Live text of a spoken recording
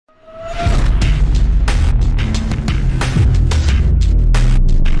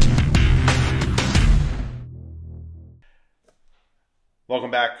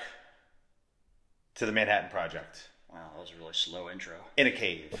Welcome back to the Manhattan Project. Wow, that was a really slow intro. In a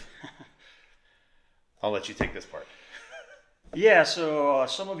cave. I'll let you take this part. Yeah, so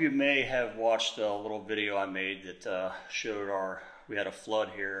some of you may have watched a little video I made that showed we had a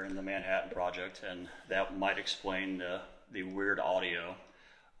flood here in the Manhattan Project, and that might explain the weird audio.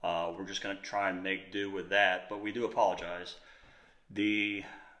 We're just going to try and make do with that, but we do apologize.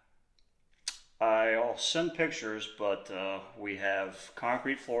 I'll send pictures, but we have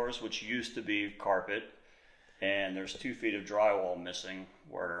concrete floors, which used to be carpet, and there's 2 feet of drywall missing,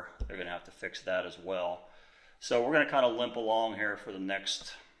 where they're going to have to fix that as well. So we're going to kind of limp along here for the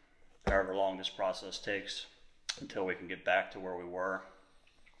next however long this process takes until we can get back to where we were.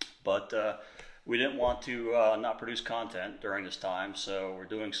 But we didn't want to not produce content during this time, so we're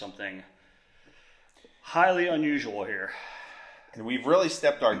doing something highly unusual here. And we've really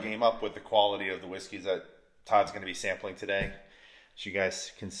stepped our game up with the quality of the whiskeys that Todd's going to be sampling today. As you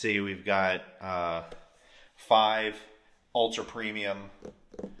guys can see, we've got 5 ultra premium,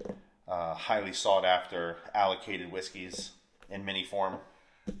 highly sought after allocated whiskeys in mini form.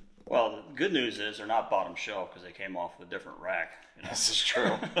 Well, the good news is they're not bottom shelf because they came off of a different rack. You know? This is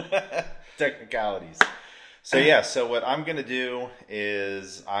true. Technicalities. So what I'm going to do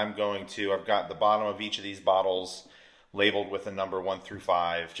is I've got the bottom of each of these bottles labeled with a number 1 through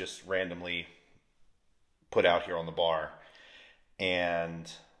 5, just randomly put out here on the bar. And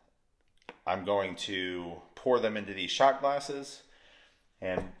I'm going to pour them into these shot glasses,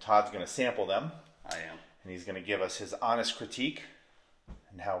 and Todd's going to sample them. I am. And he's going to give us his honest critique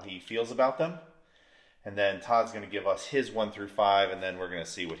and how he feels about them. And then Todd's going to give us his 1 through 5, and then we're going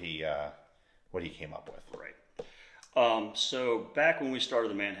to see what he came up with. Right. So back when we started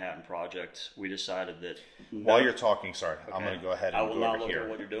the Manhattan Project, we decided that... While you're talking, sorry, okay. I'm going to go ahead and I will go not over look here. at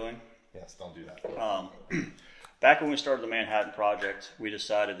what you're doing. Yes, don't do that. Back when we started the Manhattan Project, we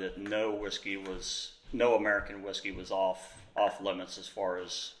decided that no American whiskey was off limits as far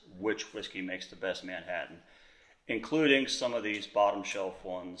as which whiskey makes the best Manhattan, including some of these bottom shelf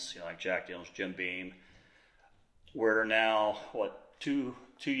ones, like Jack Daniel's Jim Beam. We're now, 2+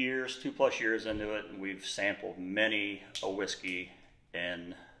 years into it, and we've sampled many a whiskey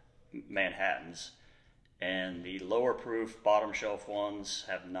in Manhattans, and the lower proof bottom shelf ones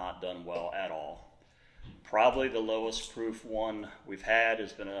have not done well at all. Probably the lowest proof one we've had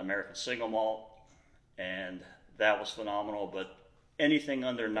has been an American single malt, and that was phenomenal, but anything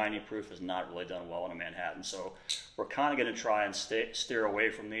under 90 proof has not really done well in a Manhattan. So we're kind of going to try and steer away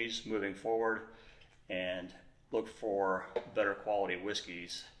from these moving forward and look for better quality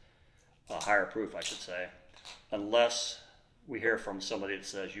whiskeys, higher proof I should say, unless we hear from somebody that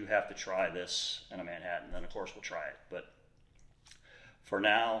says you have to try this in a Manhattan, then of course we'll try it. But for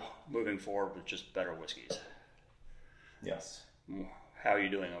now, moving forward with just better whiskeys. Yes. How are you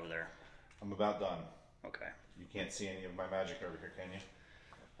doing over there? I'm about done. Okay. You can't see any of my magic over here, can you?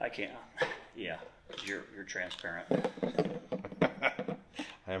 I can't. Yeah, you're transparent.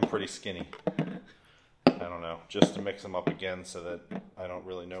 I am pretty skinny. I don't know. Just to mix them up again so that I don't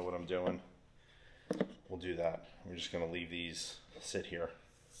really know what I'm doing. We'll do that. We're just going to leave these sit here.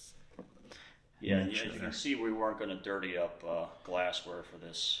 Yeah, as you can see, we weren't going to dirty up glassware for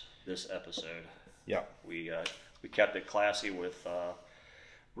this episode. Yeah. We kept it classy with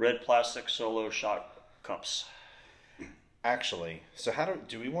red plastic solo shot cups. Actually, so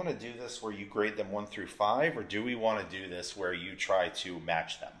do we want to do this where you grade them 1 through 5, or do we want to do this where you try to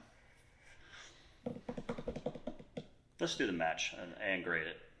match them? Let's do the match and grade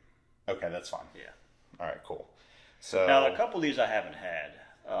it. Okay, that's fine. Yeah. All right, cool. So now a couple of these I haven't had.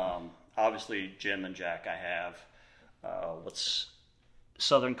 Obviously, Jim and Jack I have. What's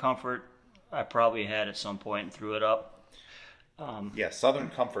Southern Comfort? I probably had at some point and threw it up. Yeah, Southern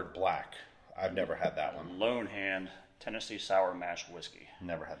Comfort Black. I've never had that one. Lonehand Tennessee Sour Mash Whiskey.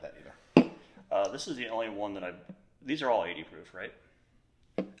 Never had that either. This is the only one that these are all 80 proof, right?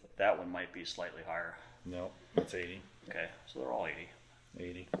 That one might be slightly higher. No, that's 80. Okay, so they're all 80.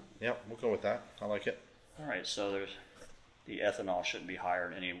 80. Yep, we'll go with that. I like it. All right, so the ethanol shouldn't be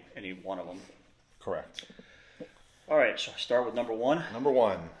higher than any one of them. Correct. All right, so start with number 1. Number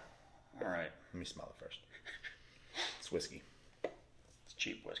 1. All right. Let me smell it first. It's whiskey. It's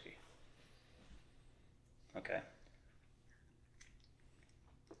cheap whiskey. Okay.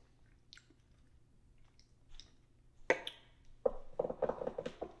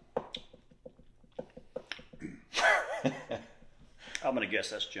 I'm going to guess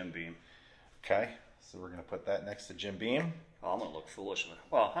that's Jim Beam. Okay, so we're going to put that next to Jim Beam. Oh, I'm going to look foolish.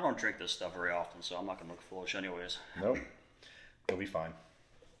 Well, I don't drink this stuff very often, so I'm not going to look foolish anyways. Nope. You'll be fine.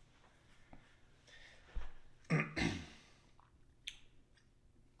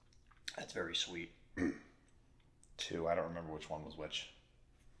 That's very sweet. 2. I don't remember which one was which.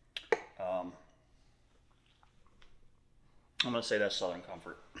 I'm going to say that's Southern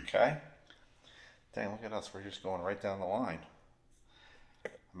Comfort. Okay. Dang, look at us. We're just going right down the line. I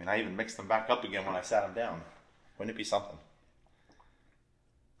mean, I even mixed them back up again when I sat them down. Wouldn't it be something?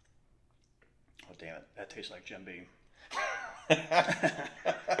 Oh, damn it. That tastes like Jim Beam.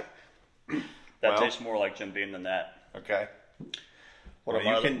 Well, tastes more like Jim Beam than that. Okay. What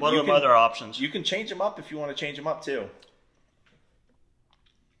are my other options? You can change them up if you want to change them up too.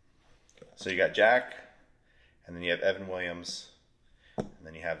 So you got Jack, and then you have Evan Williams, and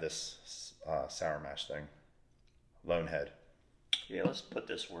then you have this sour mash thing, Lonehand. Yeah, let's put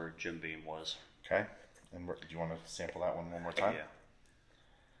this where Jim Beam was. Okay. And do you want to sample that one more time? Yeah.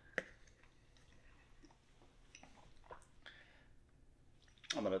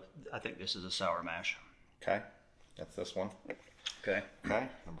 I think this is a sour mash. Okay. That's this one. Okay. Okay.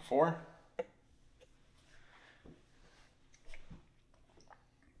 Number 4.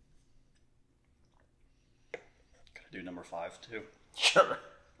 Gotta do number 5 too. Sure.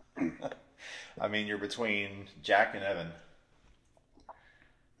 I mean, you're between Jack and Evan.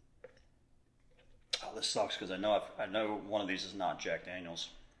 Oh, this sucks because I know one of these is not Jack Daniels.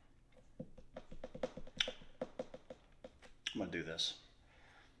 I'm gonna do this.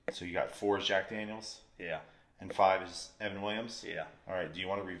 So you got 4 is Jack Daniels, Yeah. and 5 is Evan Williams. Yeah. All right. Do you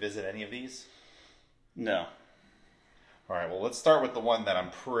want to revisit any of these? No. All right. Well, let's start with the one that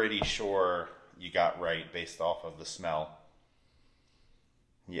I'm pretty sure you got right based off of the smell.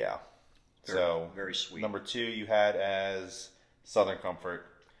 Yeah. Very sweet. Number 2 you had as Southern Comfort,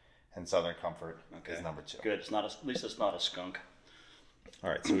 and Southern Comfort is number 2. Good. At least it's not a skunk.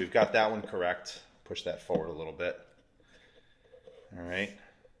 All right. So we've got that one correct. Push that forward a little bit. All right.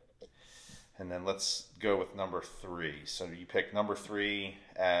 And then let's go with number 3. So you picked number 3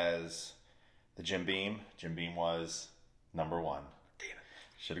 as the Jim Beam. Jim Beam was number 1. Damn it.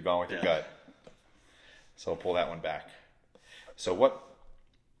 Should have gone with your gut. So we'll pull that one back. So what?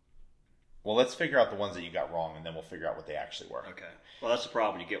 Well, let's figure out the ones that you got wrong, and then we'll figure out what they actually were. Okay. Well, that's the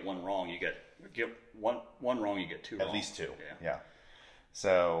problem. You get one wrong, you get one wrong, you get 2 wrong. At least 2. Yeah.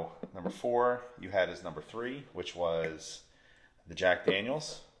 So number 4 you had as number 3, which was the Jack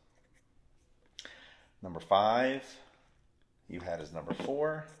Daniels. Number 5 you had as number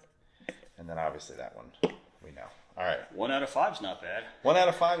 4, and then obviously that one we know. All right. 1 out of 5 is not bad. 1 out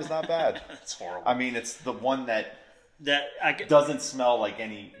of 5 is not bad. That's horrible. I mean, it's the one that I doesn't smell like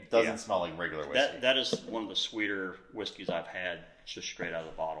smell like regular whiskey. That is one of the sweeter whiskeys I've had just straight out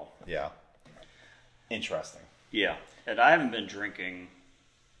of the bottle. Yeah. Interesting. Yeah, and I haven't been drinking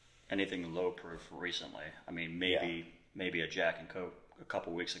anything low proof recently. I mean, maybe a Jack and Coke a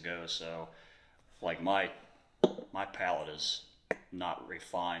couple weeks ago. So, like my palate is not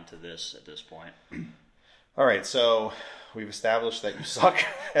refined to this at this point. All right, so we've established that you suck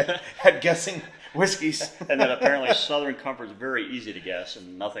at guessing whiskeys. And then apparently Southern Comfort is very easy to guess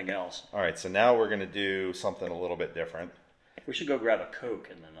and nothing else. All right, so now we're going to do something a little bit different. We should go grab a Coke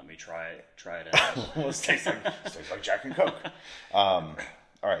and then let me try it out. Well, it tastes like Jack and Coke. All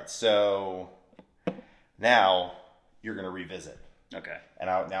right, so now you're going to revisit. Okay. And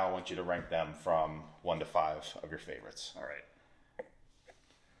now I want you to rank them from 1 to 5 of your favorites. All right.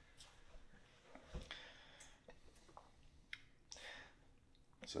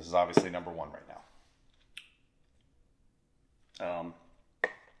 So this is obviously number 1 right now.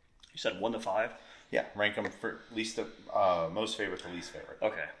 You said 1 to 5? Yeah, rank them for least to most favorite to least favorite.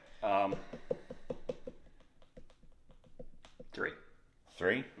 Okay. 3.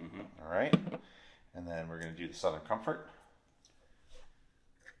 3? Mm-hmm. All right. And then we're going to do the Southern Comfort.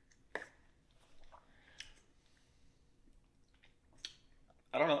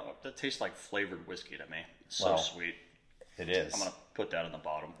 I don't know. That tastes like flavored whiskey to me. It's so sweet. It is. I'm going to put that in the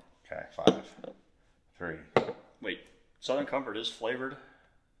bottom. Okay, 5, 3. Wait, Southern Comfort is flavored?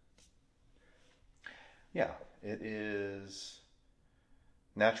 Yeah, it is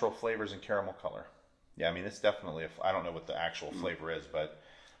natural flavors and caramel color. Yeah, I mean, it's definitely, I don't know what the actual flavor is, but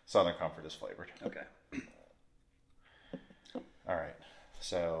Southern Comfort is flavored. Okay. All right,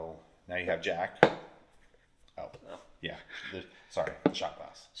 so now you have Jack. Oh. Yeah, sorry, the shot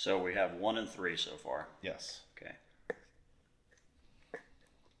glass. So we have 1 and 3 so far. Yes. Okay.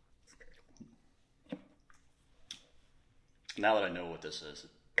 Now that I know what this is,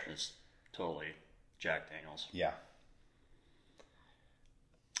 it's totally Jack Daniels. Yeah.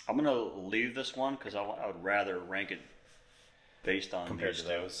 I'm going to leave this one because I would rather rank it based on compared to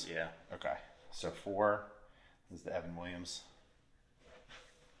those? Yeah. Okay. So 4 is the Evan Williams.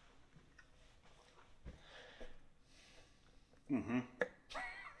 Mm-hmm.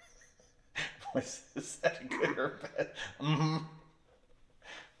 Is that a good or bad? Mm-hmm.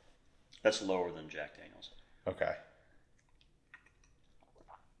 That's lower than Jack Daniels. Okay.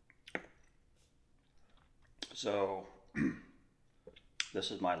 So,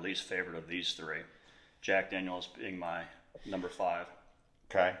 this is my least favorite of these three. Jack Daniels being my number 5.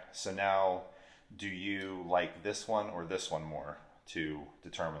 Okay. So now, do you like this one or this one more to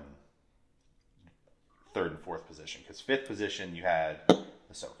determine third and fourth position? Because fifth position, you had the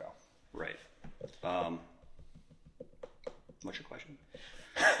SoCo. Right. What's your question?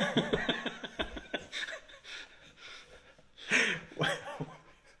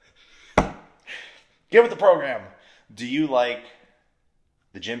 Get with the program. Do you like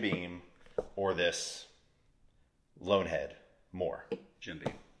the Jim Beam or this Lonehand more? Jim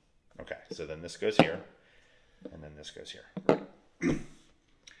Beam. Okay, so then this goes here, and then this goes here.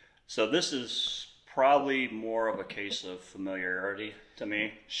 So this is probably more of a case of familiarity to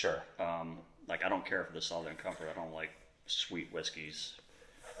me. Sure. Like I don't care for the Southern Comfort. I don't like sweet whiskeys.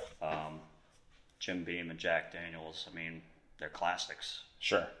 Jim Beam and Jack Daniels. I mean, they're classics.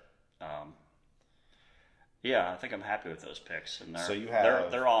 Sure. Yeah, I think I'm happy with those picks, and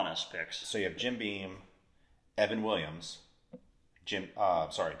they're honest picks. So you have Jim Beam, Evan Williams,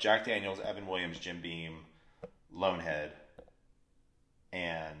 Jack Daniels, Evan Williams, Jim Beam, Lonehand,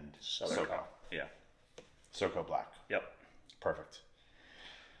 and SoCo. Yeah. SoCo Black. Yep. Perfect.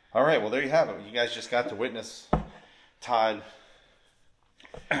 All right, well there you have it. You guys just got to witness Todd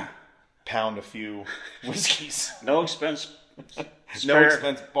pound a few whiskeys. No expense. Spared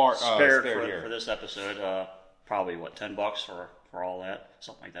for this episode. Probably what, $10 for all that,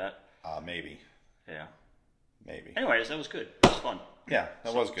 something like that. Maybe. Yeah. Maybe. Anyways, that was good. It was fun. Yeah,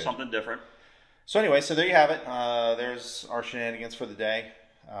 that was good. Something different. So anyway, so there you have it. There's our shenanigans for the day.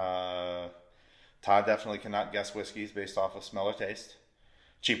 Todd definitely cannot guess whiskeys based off of smell or taste.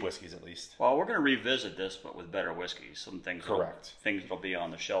 Cheap whiskeys, at least. Well, we're going to revisit this, but with better whiskeys. Some things. Correct. Things that'll be on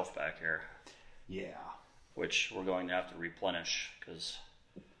the shelf back here. Yeah. Which we're going to have to replenish because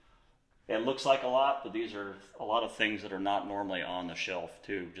it looks like a lot, but these are a lot of things that are not normally on the shelf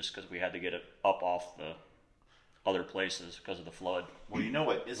too, just because we had to get it up off the other places because of the flood. Well, you know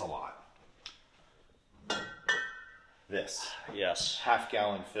what is a lot? This. Yes.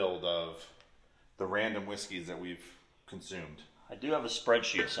 Half-gallon filled of the random whiskeys that we've consumed. I do have a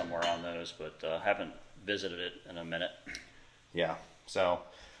spreadsheet somewhere on those, but haven't visited it in a minute. Yeah. So,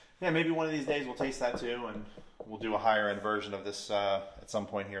 yeah, maybe one of these days we'll taste that too, and we'll do a higher end version of this at some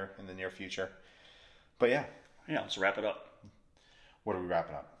point here in the near future. But yeah. Yeah, let's wrap it up. What are we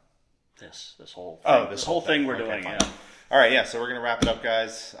wrapping up? This whole thing. Oh, this whole thing we're doing, fine. yeah. All right, yeah, so we're going to wrap it up,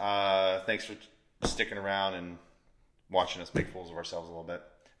 guys. Thanks for sticking around and watching us make fools of ourselves a little bit.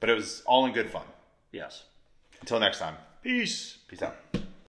 But it was all in good fun. Yes. Until next time. Peace. Peace out.